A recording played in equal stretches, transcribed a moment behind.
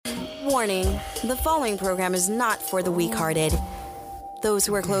Warning, the following program is not for the weak-hearted, those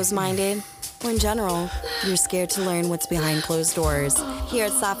who are closed-minded, or in general, you're scared to learn what's behind closed doors. Here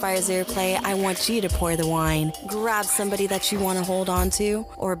at Sapphire's Airplay, I want you to pour the wine, grab somebody that you want to hold on to,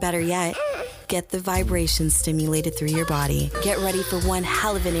 or better yet, get the vibrations stimulated through your body. Get ready for one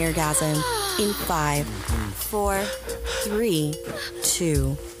hell of an orgasm in 5, 4, 3,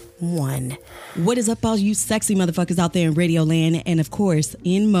 2, 1. What is up, all you sexy motherfuckers out there in Radio Land, and of course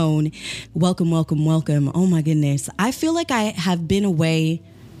in Moan? Welcome. Oh my goodness, I feel like I have been away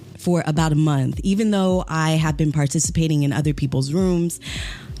for about a month. Even though I have been participating in other people's rooms,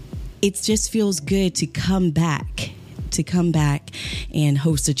 it just feels good to come back and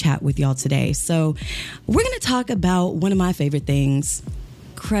host a chat with y'all today. So we're gonna talk about one of my favorite things: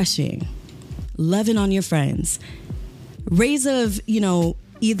 crushing, loving on your friends. Raise of,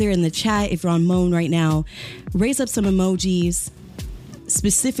 either in the chat, if you're on Moan right now, raise up some emojis,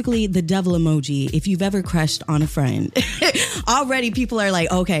 specifically the devil emoji, if you've ever crushed on a friend. Already people are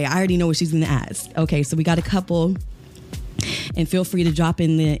like, okay, I already know what she's gonna ask. Okay, so we got a couple, and feel free to drop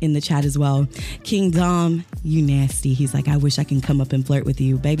in the chat as well. King Dom, you nasty. He's like, I wish I can come up and flirt with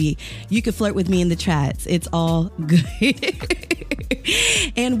you. Baby, you can flirt with me in the chats. It's all good.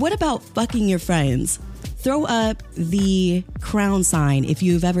 And what about fucking your friends? Throw up the crown sign if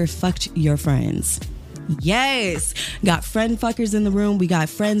you've ever fucked your friends. Yes, got friend fuckers in the room. We got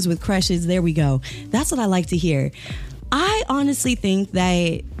friends with crushes. There we go. That's what I like to hear. I honestly think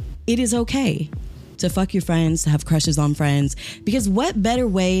that it is okay to fuck your friends, to have crushes on friends, because what better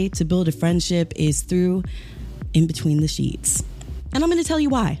way to build a friendship is through in between the sheets. And I'm going to tell you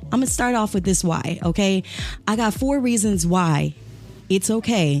why. I'm going to start off with this why, okay? I got 4 reasons why it's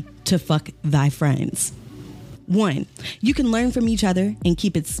okay to fuck thy friends. 1, you can learn from each other and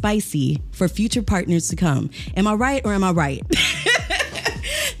keep it spicy for future partners to come. Am I right or am I right?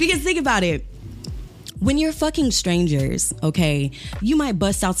 Because think about it. When you're fucking strangers, okay, you might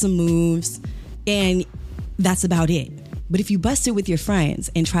bust out some moves and that's about it. But if you bust it with your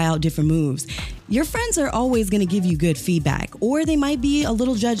friends and try out different moves, your friends are always going to give you good feedback. Or they might be a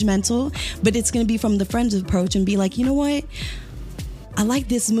little judgmental, but it's going to be from the friend's approach and be like, you know what? I like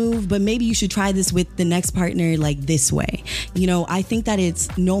this move, but maybe you should try this with the next partner like this way. I think that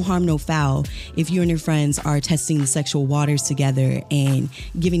it's no harm, no foul if you and your friends are testing the sexual waters together and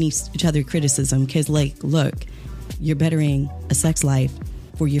giving each other criticism. Because, look, you're bettering a sex life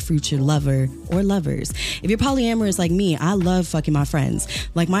for your future lover or lovers. If you're polyamorous like me, I love fucking my friends.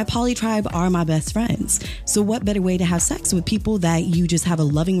 Like, my poly tribe are my best friends. So what better way to have sex with people that you just have a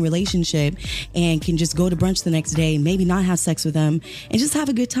loving relationship and can just go to brunch the next day, maybe not have sex with them, and just have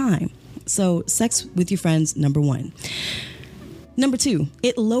a good time. So sex with your friends, number 1. Number 2,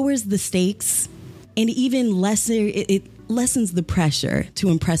 it lowers the stakes and even it lessens the pressure to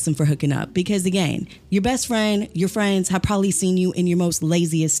impress them for hooking up. Because again, your best friend, your friends have probably seen you in your most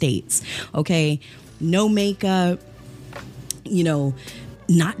laziest states. Okay. No makeup,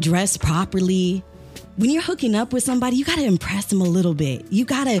 not dressed properly. When you're hooking up with somebody, you got to impress them a little bit. You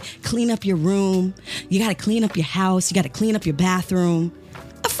got to clean up your room. You got to clean up your house. You got to clean up your bathroom.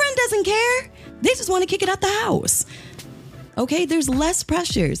 A friend doesn't care. They just want to kick it out the house. Okay. There's less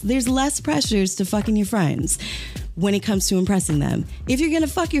pressures. There's less pressures to fucking your friends when it comes to impressing them. If you're gonna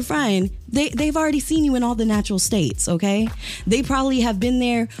fuck your friend, they've already seen you in all the natural states, okay? They probably have been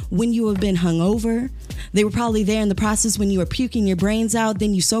there when you have been hungover. They were probably there in the process when you were puking your brains out,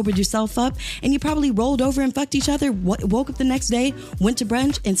 then you sobered yourself up, and you probably rolled over and fucked each other, woke up the next day, went to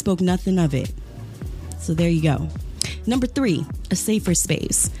brunch, and spoke nothing of it. So there you go. Number 3, a safer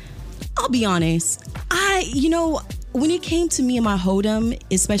space. I'll be honest, when it came to me and my hoedom,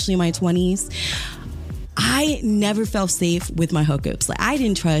 especially in my 20s, I never felt safe with my hookups. Like, I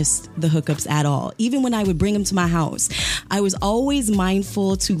didn't trust the hookups at all. Even when I would bring them to my house, I was always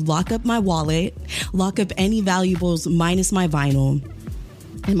mindful to lock up my wallet, lock up any valuables minus my vinyl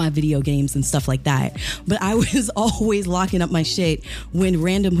and my video games and stuff like that. But I was always locking up my shit when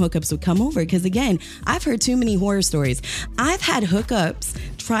random hookups would come over. Because again, I've heard too many horror stories. I've had hookups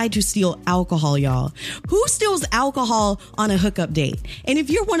try to steal alcohol, y'all. Who steals alcohol on a hookup date? And if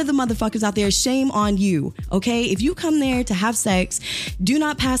you're one of the motherfuckers out there, shame on you, okay? If you come there to have sex, do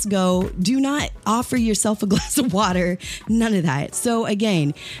not pass go. Do not offer yourself a glass of water. None of that. So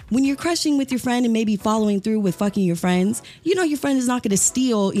again, when you're crushing with your friend and maybe following through with fucking your friends, your friend is not going to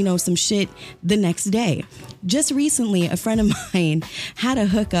steal, some shit the next day. Just recently, a friend of mine had a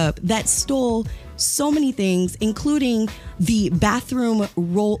hookup that stole so many things, including the bathroom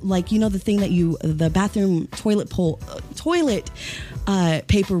roll, the bathroom toilet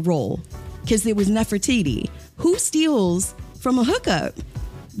paper roll, because it was Nefertiti. Who steals from a hookup?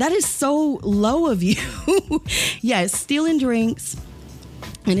 That is so low of you. Yes, stealing drinks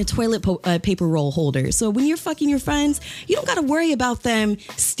and a toilet paper roll holder. So when you're fucking your friends, you don't got to worry about them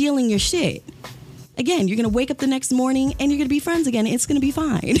stealing your shit. Again, you're going to wake up the next morning and you're going to be friends again. It's going to be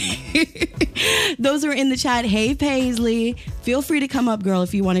fine. Those are in the chat. Hey, Paisley, feel free to come up, girl,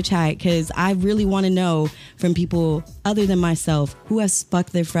 if you want to chat, because I really want to know from people other than myself who has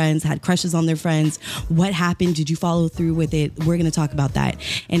fucked their friends, had crushes on their friends. What happened? Did you follow through with it? We're going to talk about that.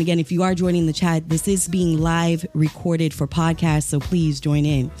 And again, if you are joining the chat, this is being live recorded for podcasts, so please join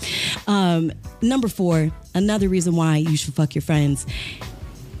in. Number 4, another reason why you should fuck your friends.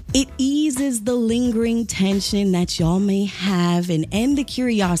 It eases the lingering tension that y'all may have and end the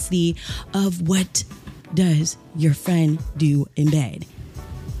curiosity of what does your friend do in bed.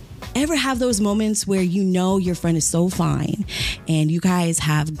 Ever have those moments where you know your friend is so fine and you guys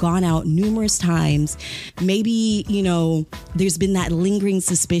have gone out numerous times? Maybe, you know, there's been that lingering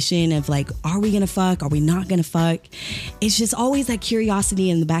suspicion of like, are we going to fuck? Are we not going to fuck? It's just always that curiosity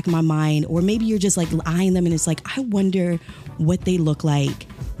in the back of my mind. Or maybe you're just like eyeing them and it's like, I wonder what they look like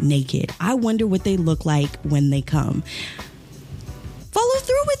naked. I wonder what they look like when they come. Follow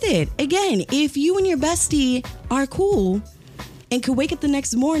through with it. Again, if you and your bestie are cool and could wake up the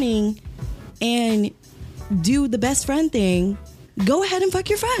next morning and do the best friend thing, go ahead and fuck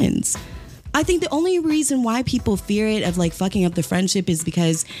your friends. I think the only reason why people fear it of like fucking up the friendship is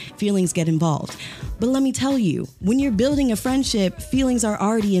because feelings get involved. But let me tell you, when you're building a friendship, feelings are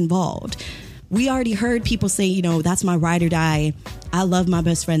already involved. We already heard people say, you know, that's my ride or die. I love my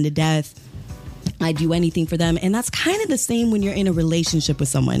best friend to death. I do anything for them. And that's kind of the same when you're in a relationship with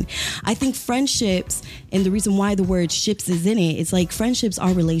someone. I think friendships, and the reason why the word ships is in it, it's like friendships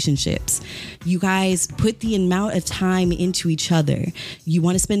are relationships. You guys put the amount of time into each other. You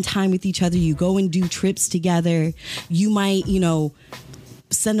want to spend time with each other. You go and do trips together. You might, you know,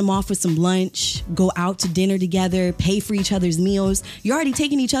 send them off with some lunch, go out to dinner together, pay for each other's meals. You're already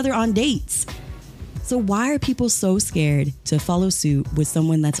taking each other on dates. So why are people so scared to follow suit with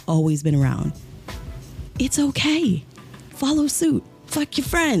someone that's always been around? It's okay. Follow suit. Fuck your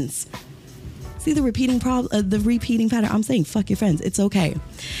friends. See the repeating pattern? I'm saying fuck your friends. It's okay.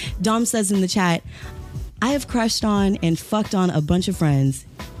 Dom says in the chat, I have crushed on and fucked on a bunch of friends.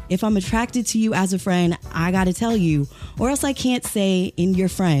 If I'm attracted to you as a friend, I gotta tell you, or else I can't say in your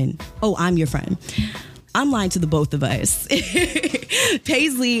friend, oh, I'm your friend. I'm lying to the both of us.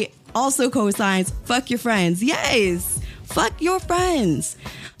 Paisley also co-signs, fuck your friends. Yes, fuck your friends.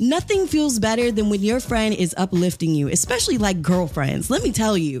 Nothing feels better than when your friend is uplifting you, especially like girlfriends. Let me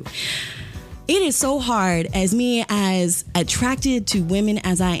tell you, it is so hard as me, as attracted to women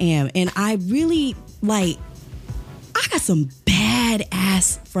as I am. And I really I got some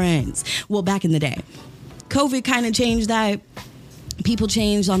badass friends. Well, back in the day, COVID kind of changed that. People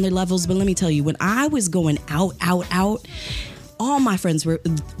changed on their levels. But let me tell you, when I was going out, all my friends were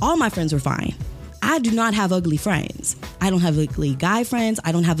fine. I do not have ugly friends. I don't have ugly guy friends.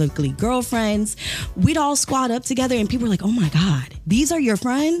 I don't have ugly girlfriends. We'd all squad up together and people were like, oh my God, these are your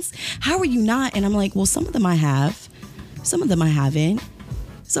friends? How are you not? And I'm like, well, some of them I have. Some of them I haven't.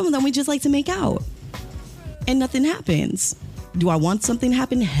 Some of them we just like to make out. And nothing happens. Do I want something to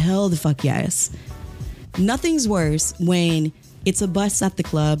happen? Hell the fuck yes. Nothing's worse when it's a bus at the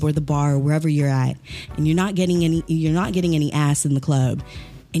club or the bar or wherever you're at, and you're not getting any ass in the club,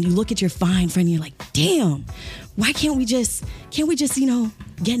 and you look at your fine friend and you're like, damn, why can't we just, you know,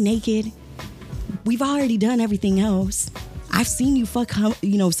 get naked? We've already done everything else. I've seen you fuck,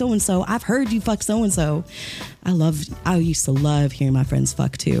 you know, so-and-so. I've heard you fuck so-and-so. I used to love hearing my friends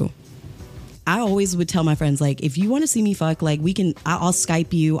fuck too. I always would tell my friends, like, if you want to see me fuck, like, I'll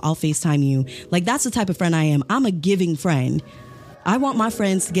Skype you, I'll FaceTime you. Like, that's the type of friend I am. I'm a giving friend. I want my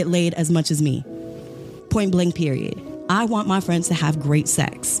friends to get laid as much as me. Point blank, period. I want my friends to have great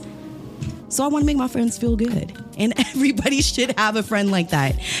sex. So I want to make my friends feel good. And everybody should have a friend like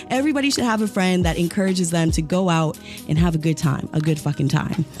that. Everybody should have a friend that encourages them to go out and have a good time, a good fucking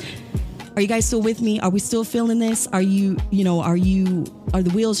time. Are you guys still with me? Are we still feeling this? Are the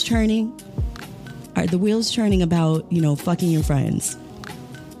wheels churning? Are the wheels churning about, you know, fucking your friends?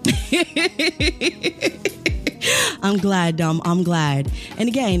 I'm glad, Dom. I'm glad. And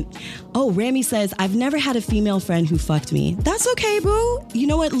again, Rami says, I've never had a female friend who fucked me. That's okay, boo. You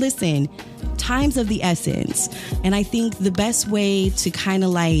know what? Listen, time's of the essence. And I think the best way to kind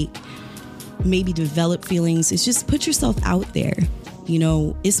of like maybe develop feelings is just put yourself out there. You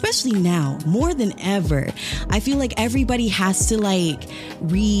know, especially now, more than ever, I feel like everybody has to like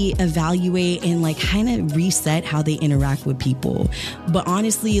reevaluate and like kind of reset how they interact with people. But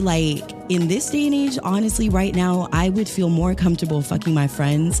honestly, like, in this day and age, honestly, right now, I would feel more comfortable fucking my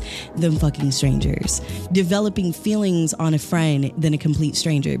friends than fucking strangers. Developing feelings on a friend than a complete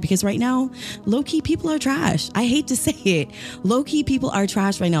stranger. Because right now, low-key people are trash. I hate to say it. Low-key people are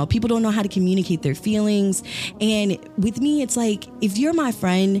trash right now. People don't know how to communicate their feelings. And with me, it's like, if you're my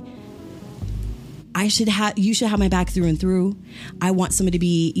friend, you should have my back through and through. I want somebody to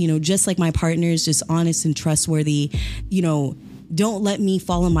be, just like my partners, just honest and trustworthy. Don't let me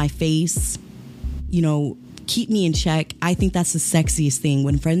fall on my face. Keep me in check. I think that's the sexiest thing,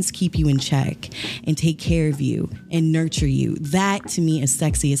 when friends keep you in check and take care of you and nurture you. That to me is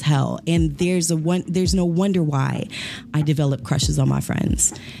sexy as hell. And there's no wonder why I develop crushes on my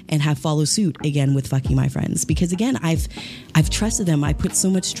friends and have follow suit again with fucking my friends. Because again, I've trusted them. I put so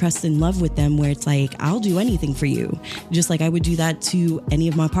much trust and love with them where it's like, I'll do anything for you. Just like I would do that to any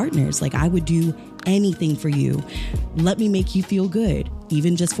of my partners. Like I would do anything for you. Let me make you feel good,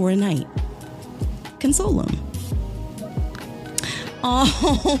 even just for a night. Console them.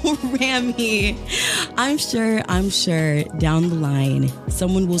 Oh, Rami, I'm sure down the line,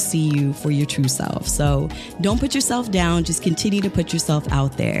 someone will see you for your true self. So don't put yourself down. Just continue to put yourself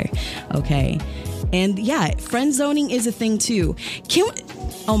out there. Okay. And yeah, friend zoning is a thing too.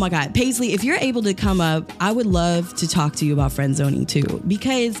 Oh my God, Paisley, if you're able to come up, I would love to talk to you about friend zoning too,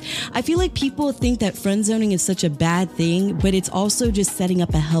 because I feel like people think that friend zoning is such a bad thing, but it's also just setting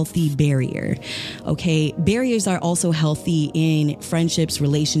up a healthy barrier. Okay. Barriers are also healthy in friendships,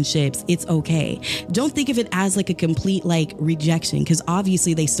 relationships. It's okay. Don't think of it as like a complete like rejection, because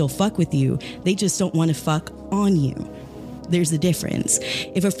obviously they still fuck with you. They just don't want to fuck on you. There's a difference.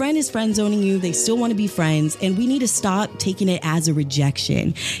 If a friend is friend zoning you, they still want to be friends, and we need to stop taking it as a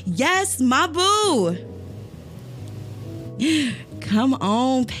rejection. Yes, my boo. Come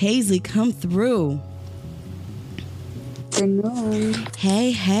on, Paisley, come through. Hello.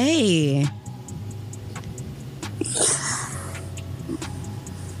 Hey.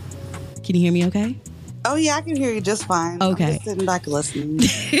 Can you hear me okay? Oh, yeah, I can hear you just fine. Okay. I'm just sitting back listening.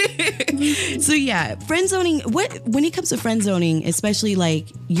 So, yeah, friend zoning, when it comes to friend zoning, especially like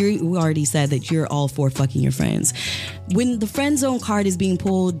you already said that you're all for fucking your friends. When the friend zone card is being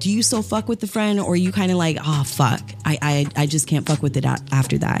pulled, do you still fuck with the friend, or are you kind of like, oh, fuck, I just can't fuck with it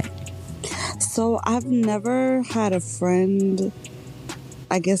after that? So I've never had a friend,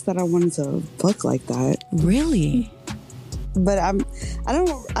 I guess, that I wanted to fuck like that. Really? But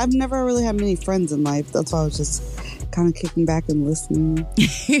I've never really had many friends in life. That's why I was just kind of kicking back and listening,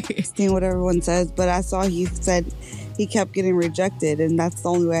 seeing what everyone says. But I saw he said he kept getting rejected, and that's the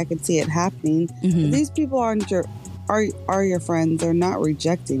only way I could see it happening. Mm-hmm. These people are your friends. They're not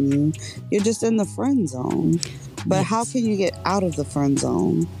rejecting you. You're just in the friend zone. But yes. How can you get out of the friend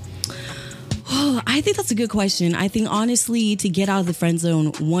zone? Oh, I think that's a good question. I think, honestly, to get out of the friend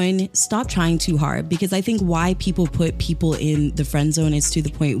zone, one, stop trying too hard. Because I think why people put people in the friend zone is to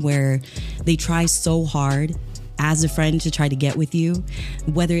the point where they try so hard as a friend to try to get with you,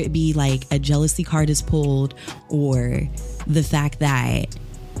 whether it be like a jealousy card is pulled, or the fact that,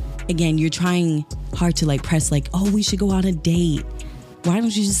 again, you're trying hard to like press like, oh, we should go on a date. Why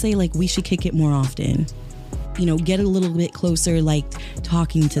don't you just say like, we should kick it more often? Get a little bit closer, like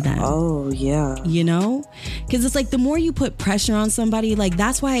talking to them. Oh, yeah. Because it's like the more you put pressure on somebody, like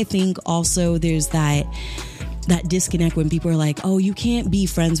that's why I think also there's that disconnect when people are like, oh, you can't be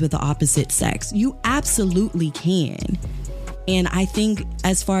friends with the opposite sex. You absolutely can. And I think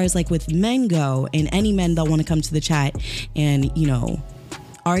as far as like with men go, and any men that want to come to the chat and,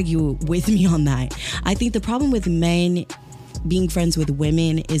 argue with me on that, I think the problem with men being friends with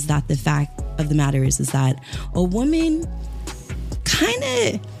women is that the fact of the matter is that a woman kind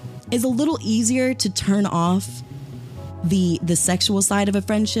of is a little easier to turn off the sexual side of a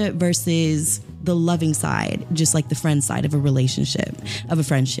friendship versus the loving side, just like the friend side of a relationship, of a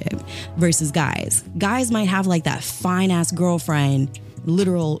friendship, versus guys. Guys might have like that fine ass girlfriend,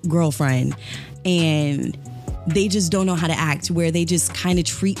 literal girlfriend, and they just don't know how to act, where they just kind of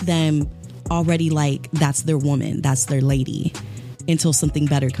treat them already like that's their woman, that's their lady, until something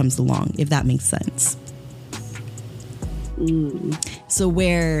better comes along, if that makes sense. So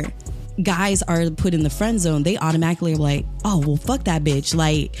where guys are put in the friend zone, they automatically are like, oh, well, fuck that bitch.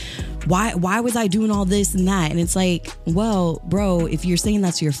 Like, why was I doing all this and that? And it's like, well, bro, if you're saying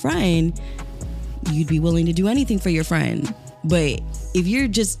that's your friend, you'd be willing to do anything for your friend. But if you're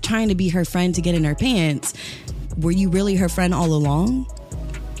just trying to be her friend to get in her pants, were you really her friend all along?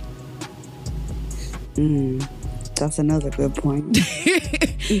 That's another good point.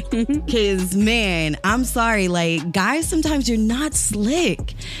 Because, man, I'm sorry. Like, guys, sometimes you're not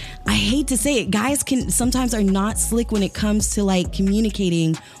slick. I hate to say it, guys can sometimes are not slick when it comes to like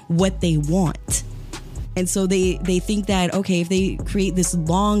communicating what they want. And so they think that, okay, if they create this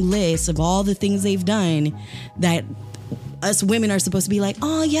long list of all the things they've done, that us women are supposed to be like,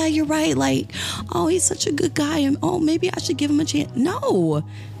 oh yeah, you're right. Like, oh, he's such a good guy. And oh, maybe I should give him a chance. No.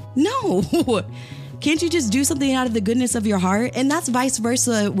 Can't you just do something out of the goodness of your heart? And that's vice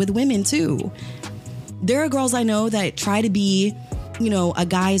versa with women too. There are girls I know that try to be, a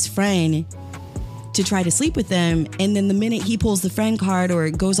guy's friend to try to sleep with them, and then the minute he pulls the friend card or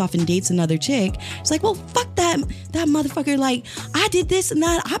goes off and dates another chick, it's like, well, fuck that motherfucker. Like, I did this and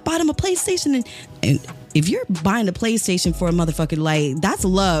that. I bought him a PlayStation, and if you're buying a PlayStation for a motherfucker, like, that's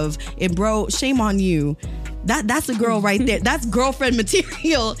love. And bro, shame on you. That's a girl right there. That's girlfriend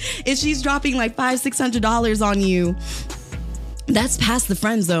material. If she's dropping like $500-$600 on you, that's past the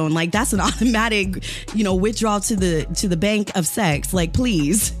friend zone. Like, that's an automatic, withdrawal to the bank of sex. Like,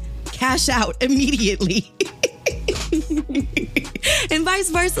 please cash out immediately. And vice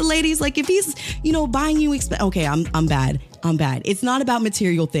versa, ladies. Like, if he's, buying you, okay, I'm bad. It's not about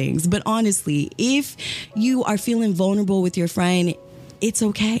material things, but honestly, if you are feeling vulnerable with your friend, it's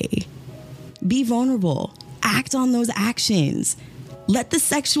okay. Be vulnerable. Act on those actions. Let the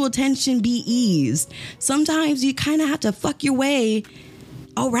sexual tension be eased. Sometimes you kind of have to fuck your way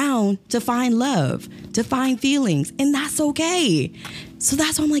around to find love, to find feelings, and that's okay. So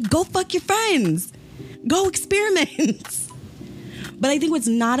that's why I'm like, go fuck your friends. Go experiment. But I think what's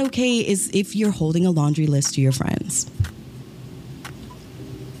not okay is if you're holding a laundry list to your friends.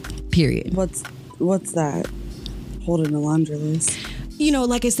 Period. What's that? Holding a laundry list?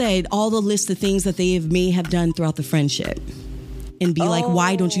 Like I said, all the list of things that they may have done throughout the friendship. And be like,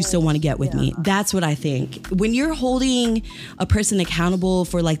 why don't you still want to get with me? That's what I think. When you're holding a person accountable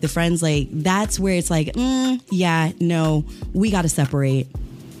for like the friends, like that's where it's like, yeah, no, we got to separate.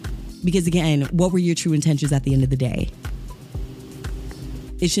 Because again, what were your true intentions at the end of the day?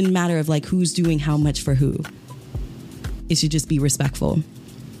 It shouldn't matter of like who's doing how much for who. It should just be respectful.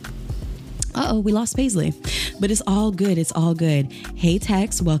 We lost Paisley. But it's all good. It's all good. Hey,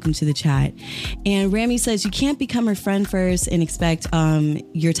 Tex, welcome to the chat. And Rami says, you can't become her friend first and expect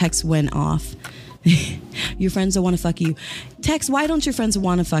your text went off. Your friends don't want to fuck you. Tex, why don't your friends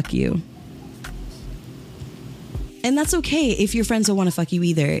want to fuck you? And that's okay if your friends don't want to fuck you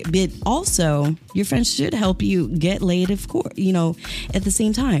either. But also, your friends should help you get laid, of course, at the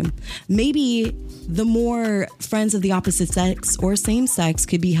same time. Maybe the more friends of the opposite sex or same sex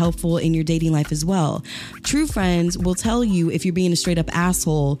could be helpful in your dating life as well. True friends will tell you if you're being a straight up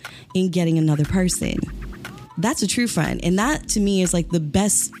asshole in getting another person. That's a true friend. And that to me is like the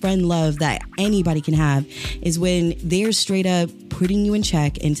best friend love that anybody can have, is when they're straight up putting you in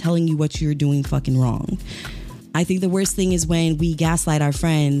check and telling you what you're doing fucking wrong. I think the worst thing is when we gaslight our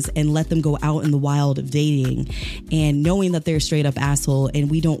friends and let them go out in the wild of dating and knowing that they're a straight up asshole,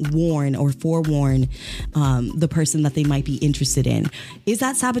 and we don't warn or forewarn the person that they might be interested in. Is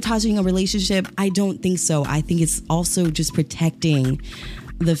that sabotaging a relationship? I don't think so. I think it's also just protecting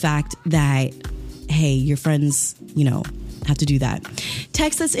the fact that, hey, your friends, have to do that.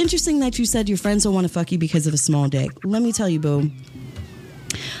 Tex, that's interesting that you said your friends don't want to fuck you because of a small dick. Let me tell you, boo.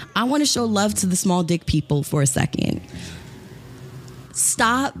 I want to show love to the small dick people for a second.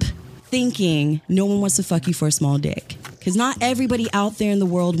 Stop thinking no one wants to fuck you for a small dick. Because not everybody out there in the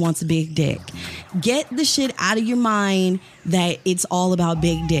world wants a big dick. Get the shit out of your mind that it's all about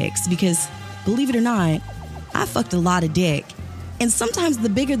big dicks. Because believe it or not, I fucked a lot of dick. And sometimes the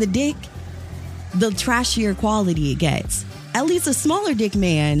bigger the dick, the trashier quality it gets. At least a smaller dick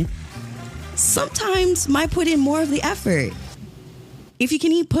man sometimes might put in more of the effort. If you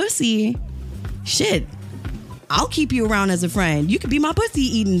can eat pussy, shit, I'll keep you around as a friend. You could be my pussy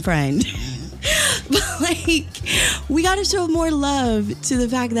eating friend. But like, we got to show more love to the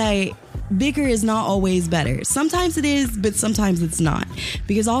fact that bigger is not always better. Sometimes it is, but sometimes it's not.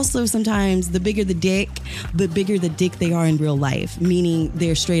 Because also sometimes the bigger the dick they are in real life. Meaning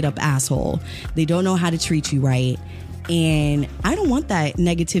they're straight up asshole. They don't know how to treat you right. And I don't want that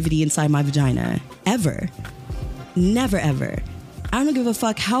negativity inside my vagina. Ever. Never, ever. I don't give a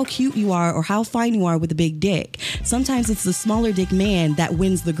fuck how cute you are or how fine you are with a big dick. Sometimes it's the smaller dick man that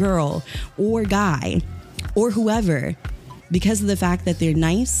wins the girl or guy or whoever because of the fact that they're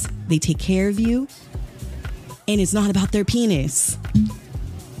nice, they take care of you, and it's not about their penis.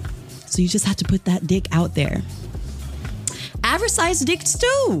 So you just have to put that dick out there. Average size dicks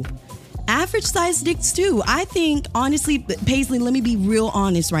too. Average size dicks too. I think, honestly, Paisley, let me be real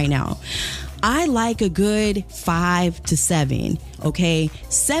honest right now. I like a good 5 to 7. Okay,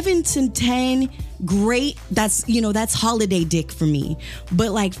 7 to 10, great. That's holiday dick for me.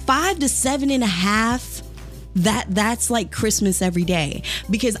 But like 5 to 7.5. That's like Christmas every day,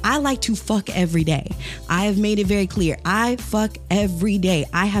 because I like to fuck every day. I have made it very clear. I fuck every day.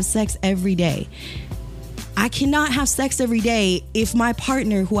 I have sex every day. I cannot have sex every day if my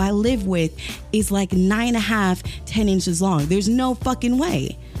partner who I live with is like 9.5, 10 inches long. There's no fucking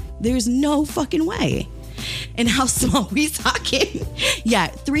way. There's no fucking way. And how small we talking? Yeah,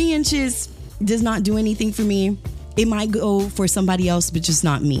 3 inches does not do anything for me. It might go for somebody else, but just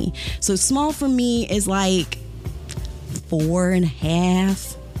not me. So small for me is like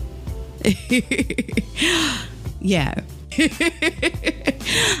 4.5. Yeah.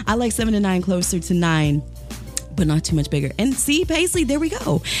 I like 7 to 9, closer to 9, but not too much bigger. And see, Paisley, there we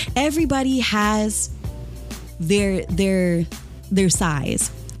go. Everybody has their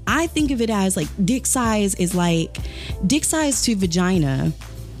size. I think of it as like dick size to vagina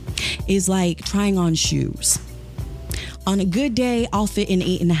is like trying on shoes. On a good day, I'll fit in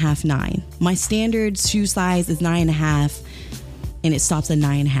 8.5, 9. My standard shoe size is 9.5, and it stops at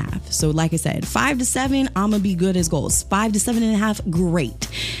 9.5. So like I said, 5 to 7, I'm gonna be good as goals. 5 to 7.5, great.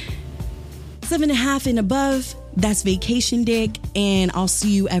 7.5 and above, that's vacation dick, and I'll see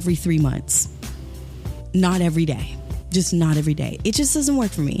you every 3 months. Not every day. Just not every day. It just doesn't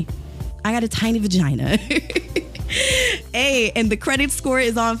work for me. I got a tiny vagina. Hey, and the credit score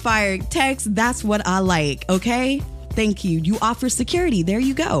is on fire. Text, that's what I like, okay? Thank you. You offer security. There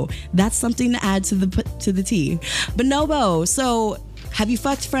you go. That's something to add to the tea. Bonobo, so have you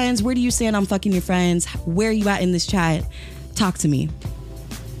fucked friends? Where do you stand on fucking your friends? Where are you at in this chat? Talk to me.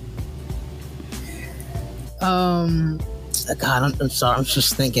 God, I'm sorry. I'm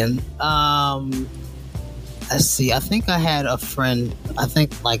just thinking. Let's see. I think I had a friend. I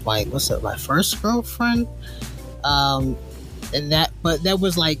think like my first girlfriend. And that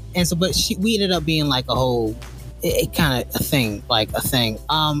was like, and so, but we ended up being like a whole. It kind of a thing.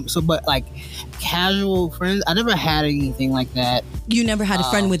 So, but like casual friends, I never had anything like that. You never had a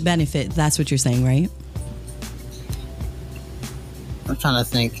friend with benefit. That's what you're saying, right? I'm trying to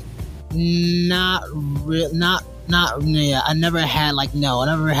think. Yeah. I never had like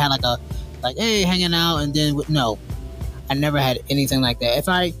hey, hanging out, and then no. I never had anything like that. If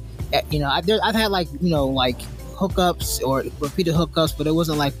I've had like hookups or repeated hookups, but it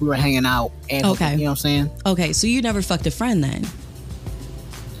wasn't like we were hanging out and okay. You know what I'm saying? Okay, so you never fucked a friend then?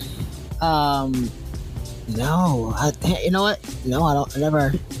 No. You know what? No, I don't. I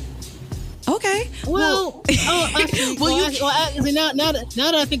never. Okay. Well, actually, now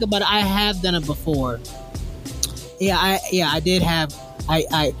that I think about it, I have done it before. Yeah, I did have.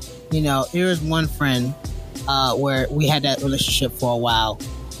 There was one friend where we had that relationship for a while,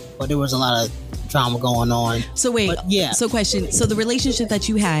 but there was a lot of drama going on. So wait, So question. So the relationship that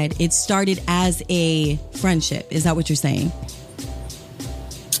you had, it started as a friendship. Is that what you're saying?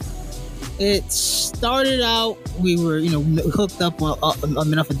 It started out, we were, hooked up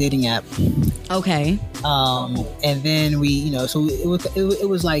on a dating app. Okay. And then we, so it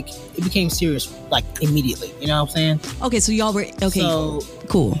was like, it became serious, like immediately. You know what I'm saying? Okay, so y'all were, okay, so,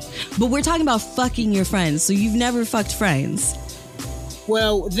 cool. But we're talking about fucking your friends. So you've never fucked friends.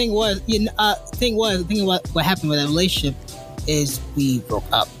 Well, the thing was, what happened with that relationship is we broke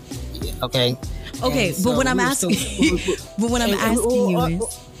up. Okay. Okay, and but when I'm asking, you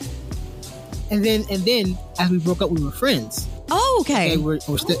and then as we broke up, we were friends. Oh, okay. We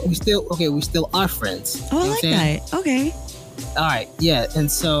still are friends. Oh, I like that. Okay. All right. Yeah. And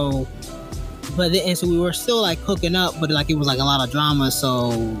so we were still like hooking up, but like it was like a lot of drama.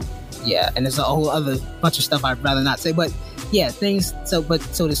 So yeah, and there's a whole other bunch of stuff I'd rather not say. But yeah, things. So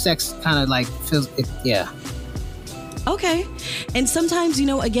the sex kind of like feels. Yeah. Okay. And sometimes,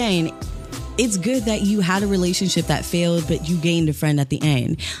 again, it's good that you had a relationship that failed, but you gained a friend at the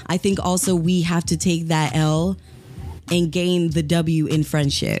end. I think also we have to take that L and gain the W in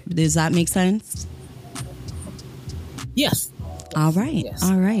friendship. Does that make sense? Yes. All right. Yes.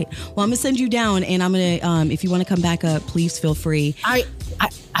 All right. Well, I'm going to send you down, and I'm going to, if you want to come back up, please feel free. I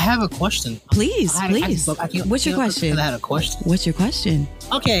have a question. Please. What's your question? I had a question. What's your question?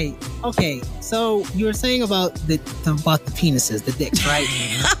 Okay. So you were saying about the penises, the dicks, right?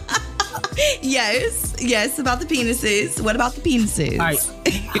 Yes, about the penises. What about the penises? All right.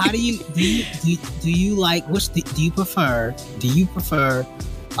 How do you like? Do you prefer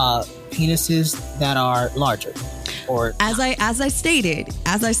penises that are larger, or as I stated,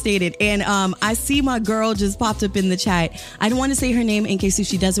 and I see my girl just popped up in the chat. I don't want to say her name in case if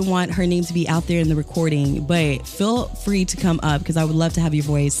she doesn't want her name to be out there in the recording, but feel free to come up because I would love to have your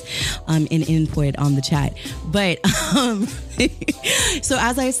voice and input on the chat. But so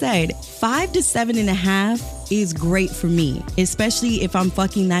as I said, 5 to 7.5 is great for me, especially if I'm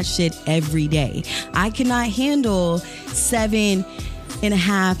fucking that shit every day. I cannot handle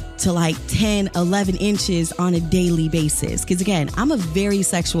 7.5 to like 10, 11 inches on a daily basis. Because again, I'm a very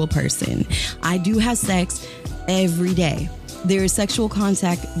sexual person. I do have sex every day. There is sexual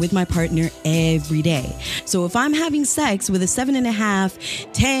contact with my partner every day. So if I'm having sex with a 7.5,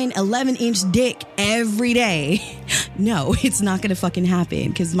 10, 11 inch dick every day, no, it's not gonna fucking happen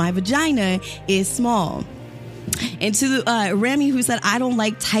because my vagina is small. And to Rami, who said, I don't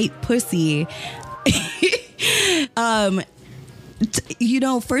like tight pussy.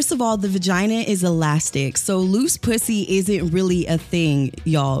 First of all, the vagina is elastic. So loose pussy isn't really a thing,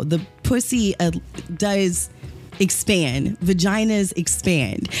 y'all. The pussy does expand. Vaginas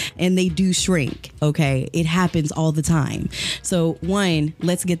expand and they do shrink. Okay. It happens all the time. So one,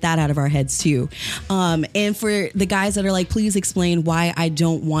 let's get that out of our heads too. And for the guys that are like, please explain why I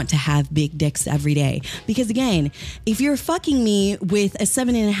don't want to have big dicks every day. Because again, if you're fucking me with a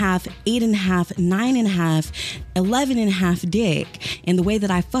 7.5, 8.5, 9.5, 11.5 dick, and the way that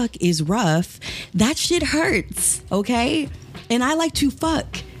I fuck is rough, that shit hurts. Okay. And I like to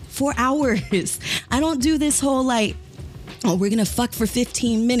fuck for hours. I don't do this whole like, oh, we're gonna fuck for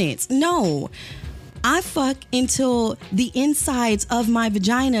 15 minutes. No, I fuck until the insides of my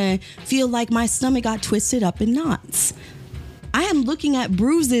vagina feel like my stomach got twisted up in knots. I am looking at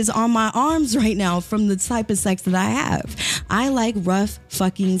bruises on my arms right now from the type of sex that I have. I like rough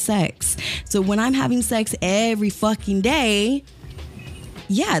fucking sex. So when I'm having sex every fucking day,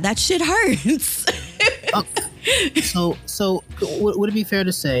 yeah, that shit hurts. So would it be fair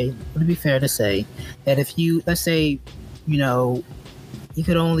to say that if you, let's say, you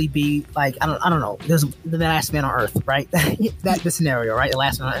could only be like, I don't know, there's the last man on earth, right? That the scenario, right? The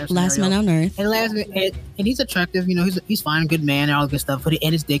last man on earth. Last man on earth. And he's attractive, he's fine, good man, and all good stuff, but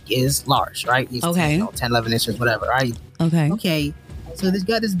and his dick is large, right? He's okay. 10, 11 inches, whatever, right? Okay. So this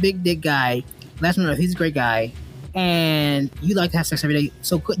guy, this big dick guy, last man on earth, he's a great guy. And you like to have sex every day,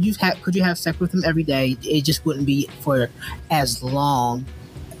 so could you have sex with him every day? It just wouldn't be for as long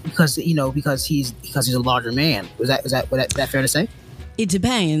because he's a larger man. Is that fair to say? It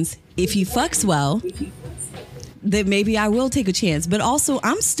depends. If he fucks well, then maybe I will take a chance. But also,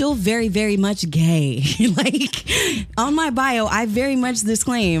 I'm still very, very much gay. Like on my bio, I very much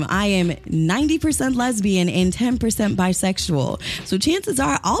disclaim I am 90% lesbian and 10% bisexual. So chances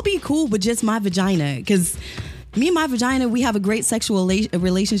are I'll be cool with just my vagina because me and my vagina, we have a great sexual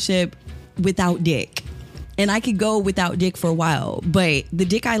relationship without dick. And I could go without dick for a while. But the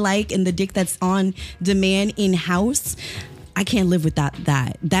dick I like and the dick that's on demand in-house, I can't live without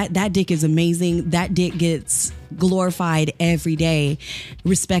that. That dick is amazing. That dick gets glorified every day,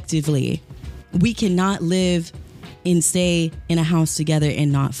 respectively. We cannot live and stay in a house together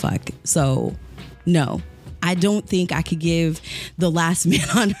and not fuck. So, no. I don't think I could give the last man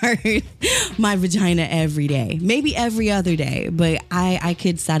on earth my vagina every day. Maybe every other day, but I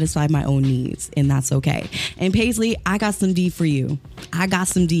could satisfy my own needs, and that's okay. And Paisley, I got some D for you. I got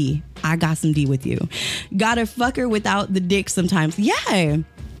some D with you. Gotta fuck her without the dick sometimes. Yeah,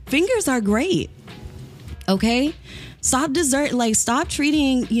 fingers are great. Okay? Stop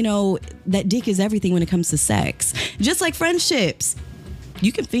treating, that dick is everything when it comes to sex. Just like friendships.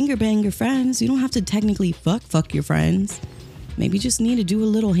 You can finger bang your friends. You don't have to technically fuck your friends. Maybe you just need to do a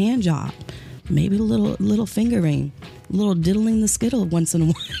little hand job. Maybe a little fingering, a little diddling the skittle once in a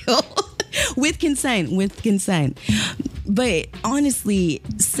while. with consent. But honestly,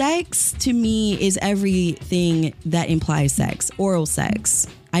 sex to me is everything that implies sex. Oral sex.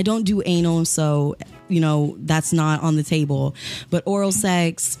 I don't do anal, so that's not on the table. But oral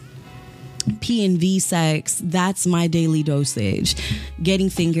sex, P&V sex, that's my daily dosage. Getting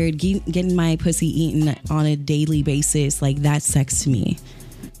fingered, getting my pussy eaten on a daily basis, like that's sex to me.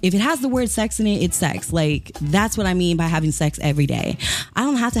 If it has the word sex in it, it's sex. Like that's what I mean by having sex every day. I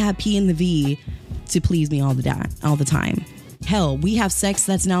don't have to have P in the V to please me all the time. Hell, we have sex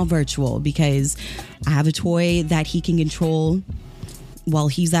that's now virtual because I have a toy that he can control while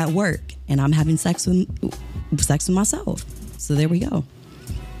he's at work, and I'm having sex with myself. So there we go.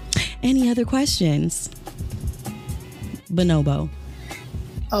 Any other questions? Bonobo.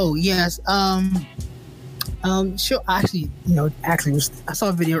 Oh yes. Sure. Actually, I saw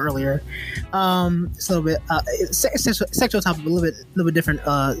a video earlier. It's a little bit sexual topic, a little bit different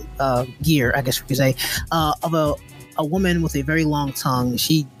gear, I guess we could say. Of a woman with a very long tongue.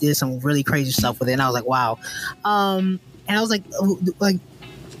 She did some really crazy stuff with it, and I was like, wow. And I was like,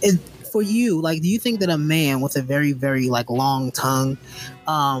 for you, like, do you think that a man with a very, very like long tongue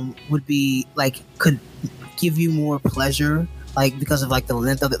would be like, could give you more pleasure? Like, because of like the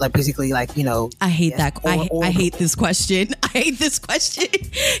length of it, like basically like, you know, I hate that. I hate this question. I hate this question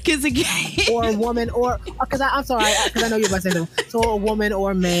because again, or a woman, or because I'm sorry, because I know you're about to say that. So a woman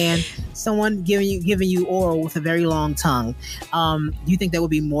or a man, someone giving you oral with a very long tongue. Do you think that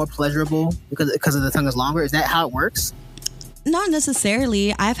would be more pleasurable because of the tongue is longer? Is that how it works? Not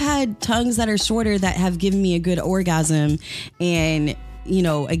necessarily. I've had tongues that are shorter that have given me a good orgasm, and you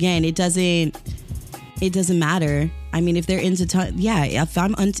know, again, it doesn't matter. I mean, if they're into tongue, yeah, if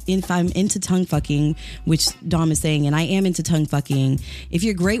I'm into tongue fucking, which Dom is saying, and I am into tongue fucking, if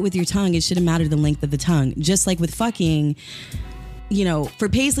you're great with your tongue, it shouldn't matter the length of the tongue. Just like with fucking, you know, for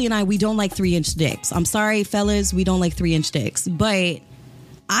Paisley and I, we don't like 3-inch dicks. I'm sorry, fellas, we don't like 3-inch dicks, but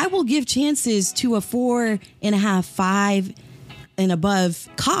I will give chances to a 4.5, 5 and above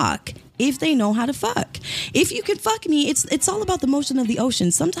cock if they know how to fuck. If you can fuck me, it's all about the motion of the ocean.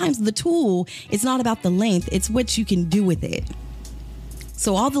 Sometimes the tool, it's not about the length, it's what you can do with it.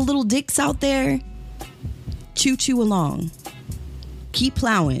 So all the little dicks out there, choo along. Keep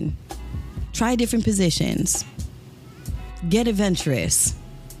plowing. Try different positions. Get adventurous.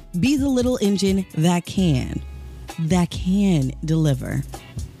 Be the little engine that can deliver.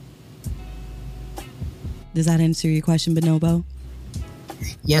 Does that answer your question, Bonobo?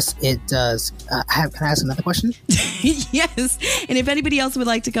 Yes, it does. Can I ask another question? Yes. And if anybody else would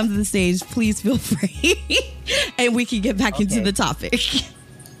like to come to the stage, please feel free. And we can get back into the topic.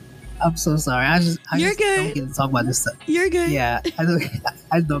 I'm so sorry. I just good. Don't get to talk about this stuff. You're good. Yeah,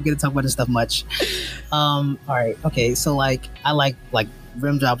 I don't get to talk about this stuff much. All right. Okay. So like, I like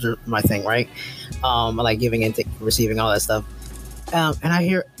rim jobs are my thing, right? I like giving and receiving, all that stuff. And I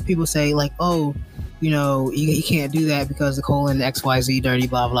hear people say like, oh, you know, you can't do that because the colon, XYZ, dirty,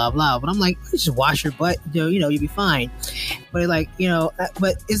 blah, blah, blah. But I'm like, just wash your butt, you know, you'll be fine. But like, you know,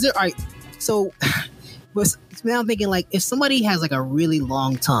 but is there, all right, so, but now I'm thinking like, if somebody has like a really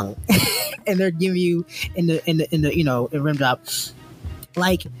long tongue and they're giving you in the, you know, in rim job,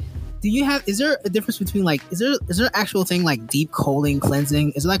 like, is there a difference between like, is there an actual thing like deep colon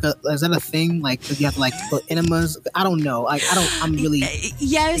cleansing? Is that a thing? Like, do you have to like put enemas? I don't know. Like, I'm really.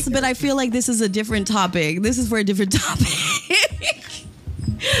 Yes, but I feel like this is a different topic. This is for a different topic.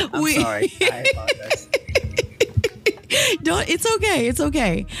 I'm sorry. I apologize. It's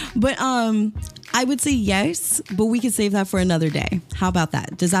okay. But I would say yes, but we could save that for another day. How about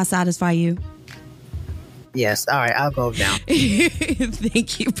that? Does that satisfy you? Yes. All right. I'll go down.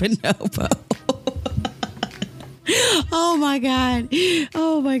 Thank you, Bonobo. Oh my God.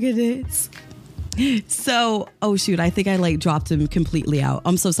 Oh my goodness. So, oh shoot, I think I like dropped him completely out.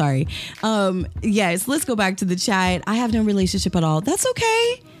 I'm so sorry. Yes, let's go back to the chat. I have no relationship at all. That's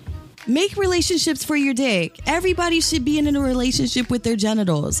okay. Make relationships for your dick. Everybody should be in a relationship with their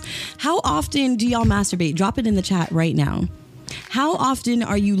genitals. How often do y'all masturbate? Drop it in the chat right now. How often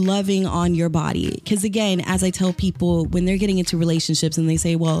are you loving on your body? Because again, as I tell people when they're getting into relationships and they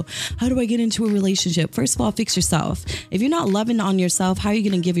say, well, how do I get into a relationship? First of all, fix yourself. If you're not loving on yourself, how are you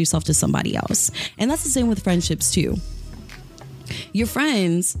going to give yourself to somebody else? And that's the same with friendships too. Your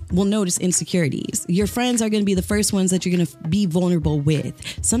friends will notice insecurities. Your friends are going to be the first ones that you're going to be vulnerable with,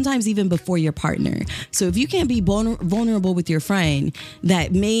 sometimes even before your partner. So if you can't be vulnerable with your friend,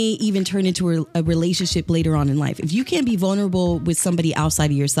 that may even turn into a relationship later on in life. If you can't be vulnerable with somebody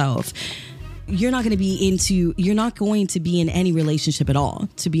outside of yourself, you're not going to be in any relationship at all,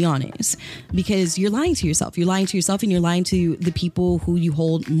 to be honest, because you're lying to yourself. You're lying to yourself and you're lying to the people who you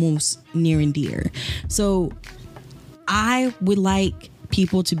hold most near and dear. So I would like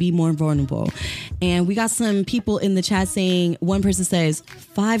people to be more vulnerable. And we got some people in the chat saying, one person says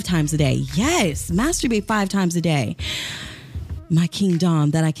 5 times a day. Yes, masturbate 5 times a day. My King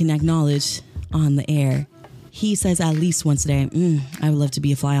Dom that I can acknowledge on the air, he says at least once a day. I would love to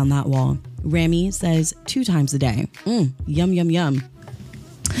be a fly on that wall. Remy says 2 times a day. Yum, yum, yum.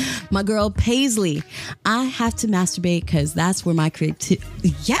 My girl Paisley, I have to masturbate because that's where my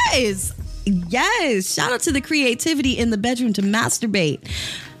creativity. Yes. Shout out to the creativity in the bedroom to masturbate.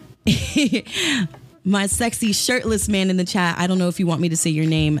 My sexy shirtless man in the chat, I don't know if you want me to say your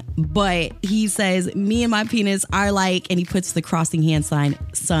name, but he says, me and my penis are like, and he puts the crossing hand sign,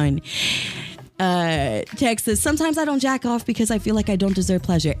 son. Tex says, sometimes I don't jack off because I feel like I don't deserve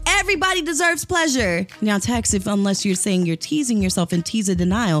pleasure. Everybody deserves pleasure. Now, Tex, unless you're saying you're teasing yourself and tease a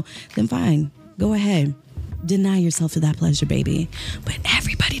denial, then fine, go ahead. Deny yourself to that pleasure, baby. But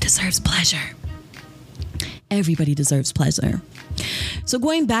everybody deserves pleasure. Everybody deserves pleasure. So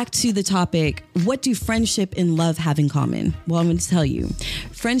going back to the topic, what do friendship and love have in common? Well, I'm going to tell you.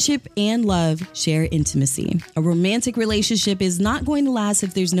 Friendship and love share intimacy. A romantic relationship is not going to last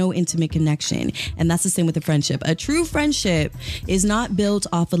if there's no intimate connection. And that's the same with a friendship. A true friendship is not built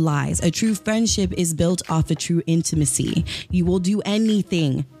off of lies. A true friendship is built off of true intimacy. You will do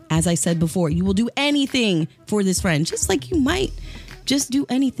anything, as I said before, you will do anything for this friend, just like you might just do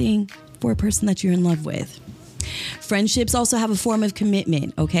anything for a person that you're in love with. Friendships also have a form of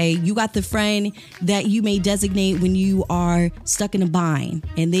commitment, okay? You got the friend that you may designate when you are stuck in a bind,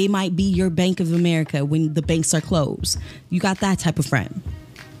 and they might be your Bank of America when the banks are closed. You got that type of friend.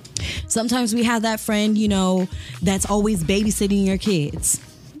 Sometimes we have that friend, you know, that's always babysitting your kids,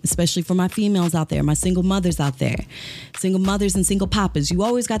 especially for my females out there, my single mothers out there, single mothers and single papas. You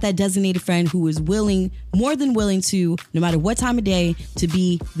always got that designated friend who is willing, more than willing to, no matter what time of day, to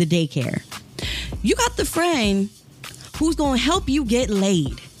be the daycare. You got the friend who's going to help you get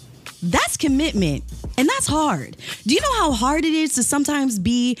laid. That's commitment. And that's hard. Do you know how hard it is to sometimes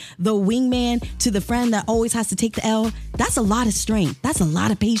be the wingman to the friend that always has to take the L? That's a lot of strength. That's a lot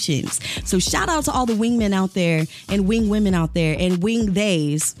of patience. So shout out to all the wingmen out there and wing women out there and wing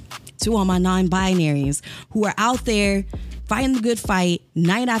theys, to all my non-binaries who are out there fighting the good fight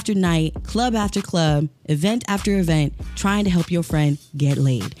night after night, club after club, event after event, trying to help your friend get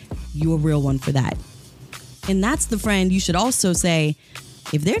laid. You're a real one for that. And that's the friend you should also say,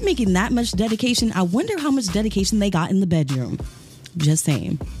 if they're making that much dedication, I wonder how much dedication they got in the bedroom. Just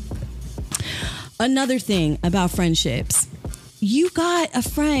saying. Another thing about friendships, you got a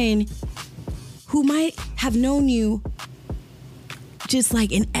friend who might have known you just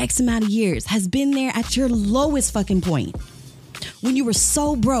like an X amount of years, has been there at your lowest fucking point. When you were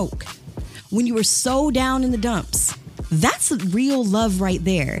so broke, when you were so down in the dumps. That's real love right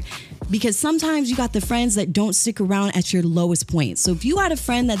there. Because sometimes you got the friends that don't stick around at your lowest point. So if you had a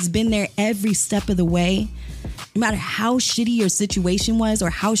friend that's been there every step of the way, no matter how shitty your situation was or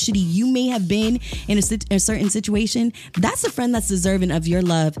how shitty you may have been in a certain situation, that's a friend that's deserving of your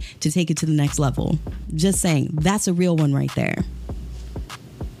love to take it to the next level. Just saying, that's a real one right there.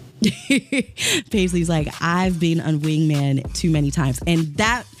 Paisley's like, I've been a wingman too many times. And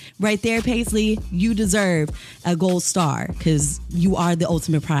that right there, Paisley, you deserve a gold star because you are the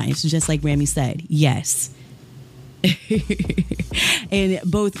ultimate prize, just like Rami said. Yes. And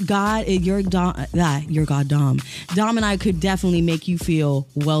both God and your God, Dom and I could definitely make you feel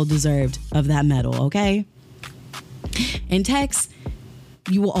well deserved of that medal, okay? And Tex,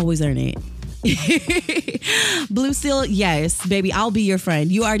 you will always earn it. Blue Steel, yes, baby, I'll be your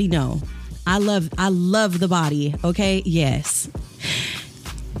friend. You already know. I love the body, okay? Yes.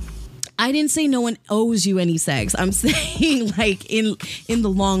 I didn't say no one owes you any sex. I'm saying like in the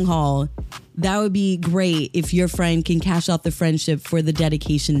long haul, that would be great if your friend can cash out the friendship for the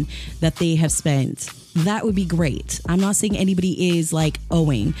dedication that they have spent. That would be great. I'm not saying anybody is like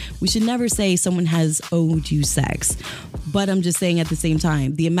owing. We should never say someone has owed you sex. But I'm just saying at the same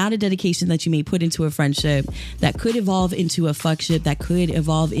time, the amount of dedication that you may put into a friendship that could evolve into a fuckship, that could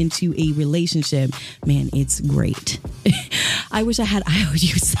evolve into a relationship, man, it's great. I wish I had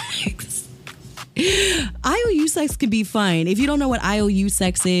IOU sex. IOU sex can be fun. If you don't know what IOU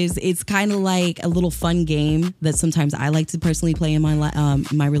sex is, it's kind of like a little fun game that sometimes I like to personally play in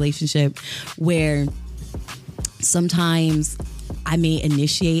my relationship, where sometimes I may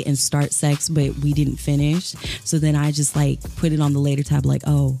initiate and start sex, but we didn't finish. So then I just like put it on the later tab, like,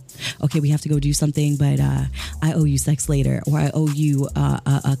 oh, okay, we have to go do something, but I owe you sex later, or I owe you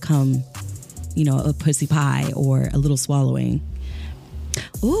a cum, a pussy pie, or a little swallowing.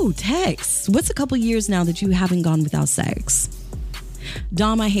 Ooh, Tex, what's a couple years now that you haven't gone without sex?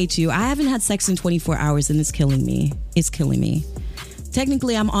 Dom, I hate you. I haven't had sex in 24 hours and it's killing me. It's killing me.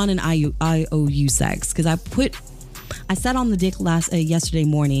 Technically, I'm on an IOU sex because I sat on the dick yesterday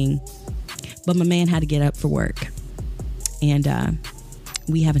morning, but my man had to get up for work, and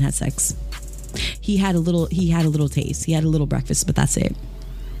we haven't had sex. He had a little taste. He had a little breakfast, but that's it.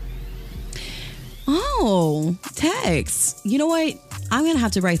 Oh, Tex, you know what? I'm going to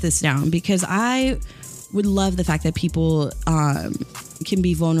have to write this down because I would love the fact that people can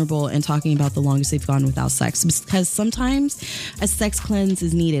be vulnerable in talking about the longest they've gone without sex, because sometimes a sex cleanse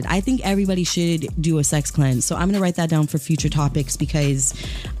is needed. I think everybody should do a sex cleanse. So I'm going to write that down for future topics because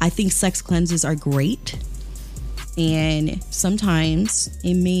I think sex cleanses are great and sometimes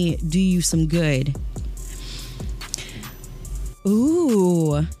it may do you some good.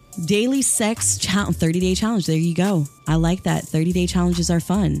 Ooh. Daily sex 30-day challenge. There you go. I like that. 30-day challenges are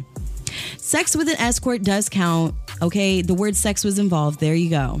fun. Sex with an escort does count. Okay, the word sex was involved. There you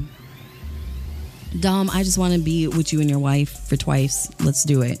go. Dom, I just want to be with you and your wife for twice. Let's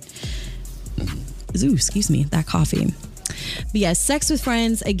do it. Ooh, excuse me, that coffee. But yeah, sex with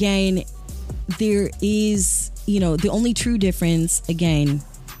friends, again, there is, the only true difference, again,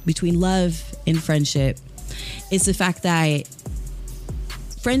 between love and friendship is the fact that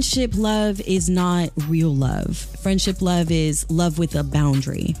friendship love is not real love. Friendship love is love with a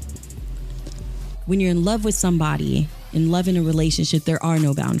boundary. When you're in love with somebody, in love in a relationship, there are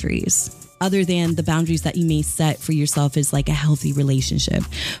no boundaries other than the boundaries that you may set for yourself as like a healthy relationship.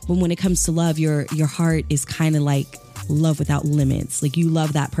 But when it comes to love, your heart is kind of like love without limits. Like you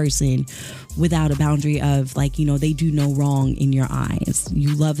love that person without a boundary of like, they do no wrong in your eyes.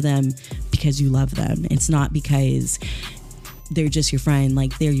 You love them because you love them. It's not because they're just your friend,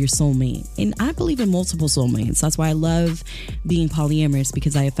 like they're your soulmate. And I believe in multiple soulmates. That's why I love being polyamorous,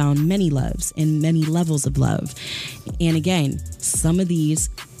 because I have found many loves and many levels of love. And again, some of these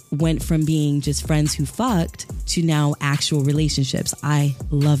went from being just friends who fucked to now actual relationships. I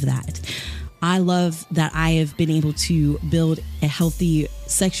love that. I love that I have been able to build a healthy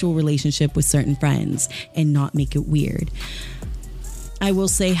sexual relationship with certain friends and not make it weird. I will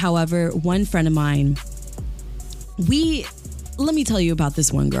say, however, one friend of mine, let me tell you about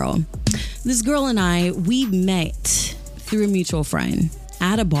this one girl. This girl and I, we met through a mutual friend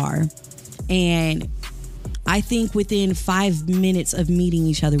at a bar, and I think within 5 minutes of meeting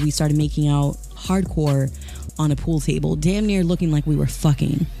each other, we started making out hardcore on a pool table, damn near looking like we were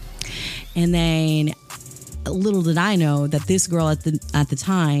fucking. And then little did I know that this girl at the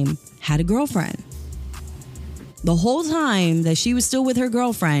time had a girlfriend. The whole time that she was still with her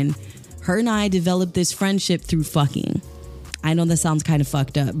girlfriend, her and I developed this friendship through fucking. I know that sounds kind of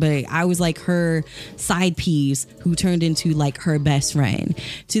fucked up, but I was like her side piece who turned into like her best friend,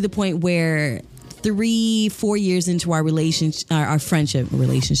 to the point where 3-4 years into our relationship,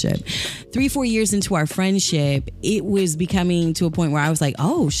 3-4 years into our friendship, it was becoming to a point where I was like,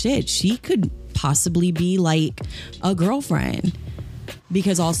 oh shit, she could possibly be like a girlfriend,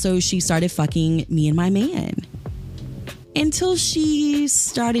 because also she started fucking me and my man, until she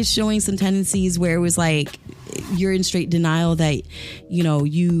started showing some tendencies where it was like, you're in straight denial that,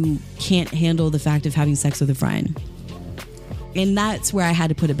 you can't handle the fact of having sex with a friend. And that's where I had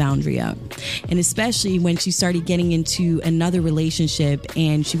to put a boundary up. And especially when she started getting into another relationship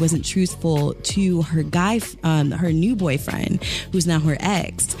and she wasn't truthful to her her new boyfriend, who's now her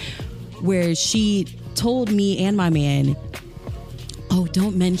ex, where she told me and my man, oh,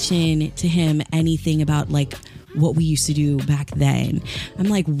 don't mention to him anything about like what we used to do back then. I'm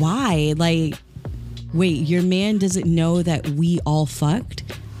like, why? Like, wait, your man doesn't know that we all fucked?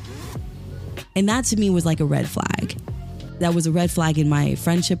 And that to me was like a red flag. That was a red flag in my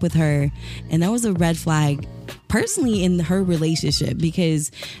friendship with her. And that was a red flag personally in her relationship,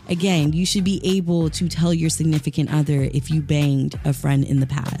 because again, you should be able to tell your significant other if you banged a friend in the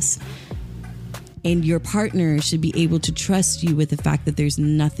past. And your partner should be able to trust you with the fact that there's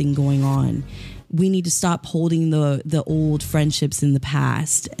nothing going on. We need to stop holding the old friendships in the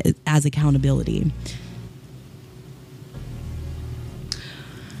past as accountability.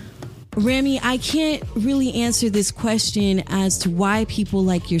 Rami, I can't really answer this question as to why people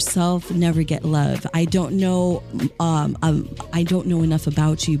like yourself never get love. I don't know. I don't know enough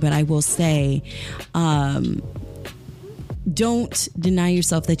about you, but I will say, don't deny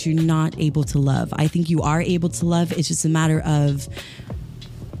yourself that you're not able to love. I think you are able to love. It's just a matter of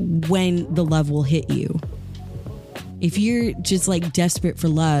when the love will hit you. If you're just like desperate for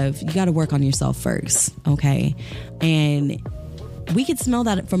love, you got to work on yourself first. Okay. And we could smell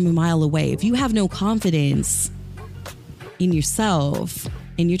that from a mile away. If you have no confidence in yourself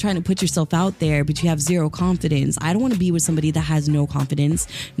and you're trying to put yourself out there, but you have zero confidence, I don't want to be with somebody that has no confidence,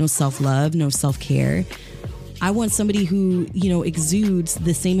 no self-love, no self-care. I want somebody who, exudes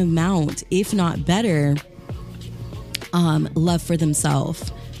the same amount, if not better, love for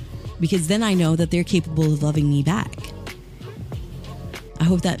themselves, because then I know that they're capable of loving me back. I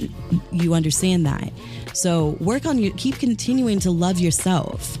hope that you understand that. So keep continuing to love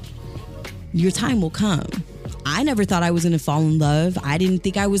yourself. Your time will come. I never thought I was going to fall in love. I didn't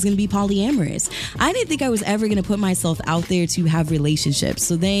think I was going to be polyamorous. I didn't think I was ever going to put myself out there to have relationships.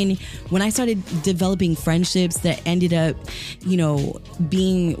 So then when I started developing friendships that ended up,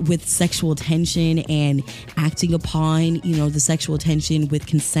 being with sexual tension and acting upon, the sexual tension with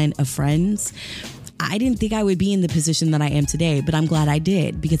consent of friends, I didn't think I would be in the position that I am today, but I'm glad I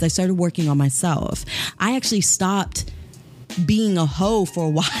did, because I started working on myself. I actually stopped being a hoe for a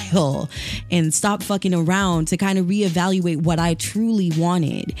while and stopped fucking around to kind of reevaluate what I truly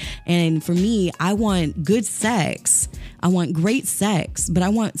wanted. And for me, I want good sex. I want great sex, but I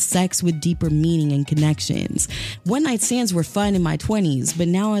want sex with deeper meaning and connections. One night stands were fun in my 20s, but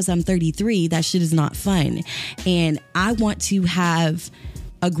now as I'm 33, that shit is not fun. And I want to have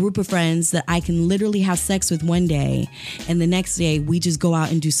a group of friends that I can literally have sex with one day, and the next day we just go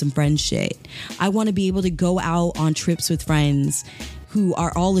out and do some friend shit. I want to be able to go out on trips with friends who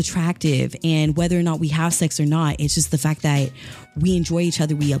are all attractive, and whether or not we have sex or not, it's just the fact that we enjoy each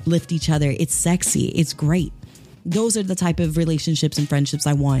other, we uplift each other. It's sexy. It's great. Those are the type of relationships and friendships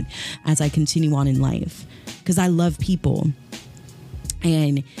I want as I continue on in life, because I love people.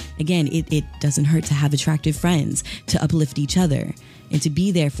 And again, it doesn't hurt to have attractive friends, to uplift each other and to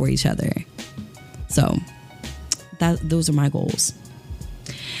be there for each other. So those are my goals.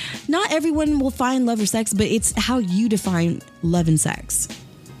 Not everyone will find love or sex, but it's how you define love and sex.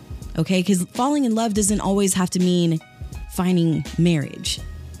 Okay? Because falling in love doesn't always have to mean finding marriage.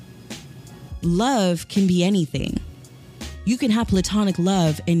 Love can be anything. You can have platonic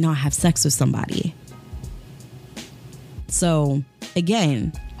love and not have sex with somebody. So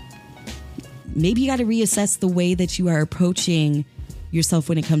again, maybe you got to reassess the way that you are approaching yourself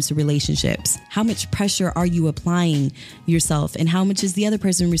when it comes to relationships. How much pressure are you applying yourself, and how much is the other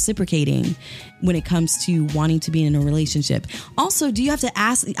person reciprocating when it comes to wanting to be in a relationship? Also, do you have to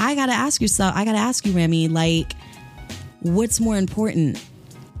ask, I got to ask you, Remy, like, what's more important,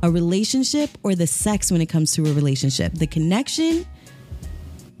 a relationship or the sex when it comes to a relationship? The connection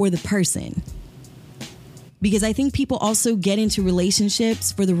or the person? Because I think people also get into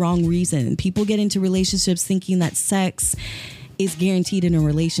relationships for the wrong reason. People get into relationships thinking that sex is guaranteed in a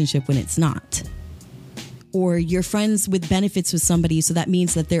relationship when it's not. Or you're friends with benefits with somebody, so that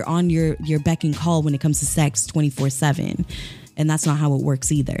means that they're on your beck and call when it comes to sex 24/7. And that's not how it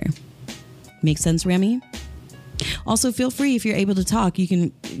works either. Make sense, Remy? Also, feel free, if you're able to talk, you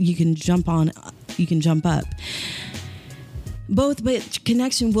can jump up. Both, but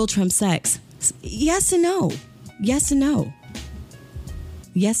connection will trump sex. Yes and no. Yes and no.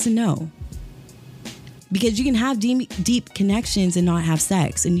 Yes and no. Because you can have deep connections and not have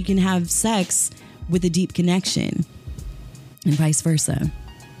sex. And you can have sex with a deep connection. And vice versa.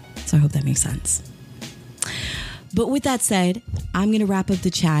 So I hope that makes sense. But with that said, I'm going to wrap up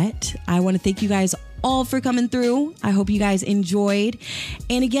the chat. I want to thank you guys all for coming through. I hope you guys enjoyed.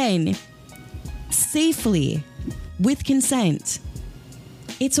 And again, safely, with consent,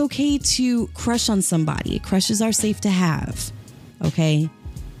 it's okay to crush on somebody. Crushes are safe to have. Okay?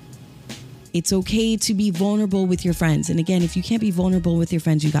 It's okay to be vulnerable with your friends. And again, if you can't be vulnerable with your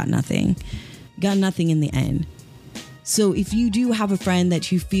friends, you got nothing. You got nothing in the end. So if you do have a friend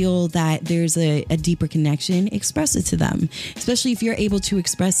that you feel that there's a deeper connection, express it to them. Especially if you're able to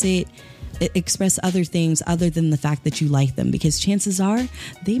express other things other than the fact that you like them. Because chances are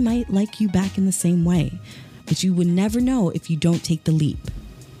they might like you back in the same way. But you would never know if you don't take the leap.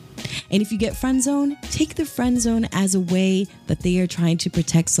 And if you get friend zone, take the friend zone as a way that they are trying to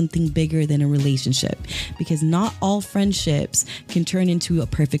protect something bigger than a relationship, because not all friendships can turn into a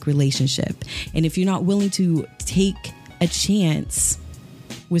perfect relationship. And if you're not willing to take a chance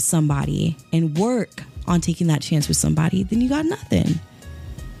with somebody and work on taking that chance with somebody, then you got nothing.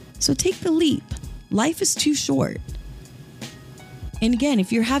 So take the leap. Life is too short. And again,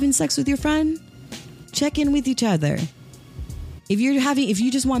 if you're having sex with your friend, check in with each other. If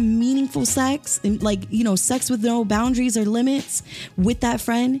you just want meaningful sex, and sex with no boundaries or limits with that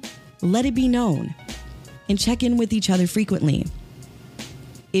friend, let it be known and check in with each other frequently.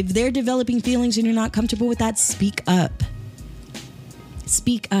 If they're developing feelings and you're not comfortable with that, speak up.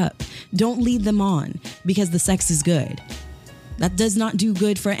 Speak up. Don't lead them on because the sex is good. That does not do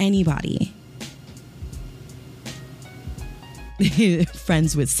good for anybody.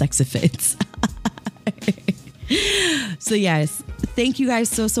 Friends with sexophants. So yes, thank you guys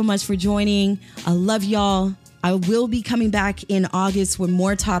so much for joining. I love y'all. I will be coming back in August with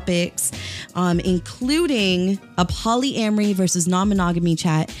more topics, including a polyamory versus non-monogamy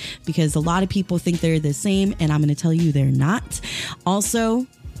chat, because a lot of people think they're the same, and I'm going to tell you they're not. Also,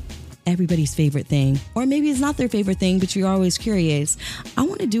 everybody's favorite thing, or maybe it's not their favorite thing, but you're always curious. I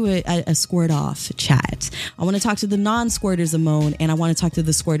want to do a squirt off chat. I want to talk to the non-squirters of Moan, and I want to talk to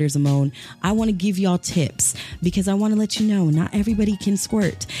the squirters of Moan. I want to give y'all tips because I want to let you know not everybody can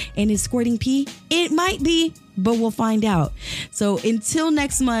squirt. And is squirting pee? It might be, but we'll find out. So until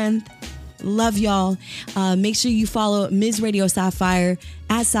next month, love y'all. Make sure you follow Ms. Radio Sapphire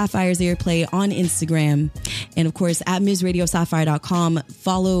at Sapphire's Airplay on Instagram. And of course, at MsRadioSapphire.com.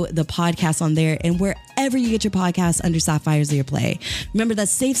 Follow the podcast on there and wherever you get your podcasts under Sapphire's Airplay. Remember that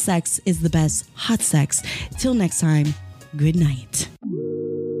safe sex is the best hot sex. Till next time, good night.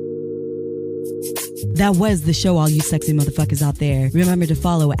 That was the show, all you sexy motherfuckers out there. Remember to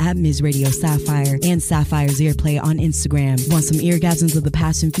follow at Ms. Radio Sapphire and Sapphire's Earplay on Instagram. Want some eargasms of the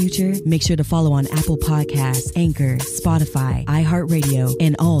past and future? Make sure to follow on Apple Podcasts, Anchor, Spotify, iHeartRadio,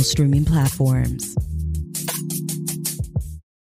 and all streaming platforms.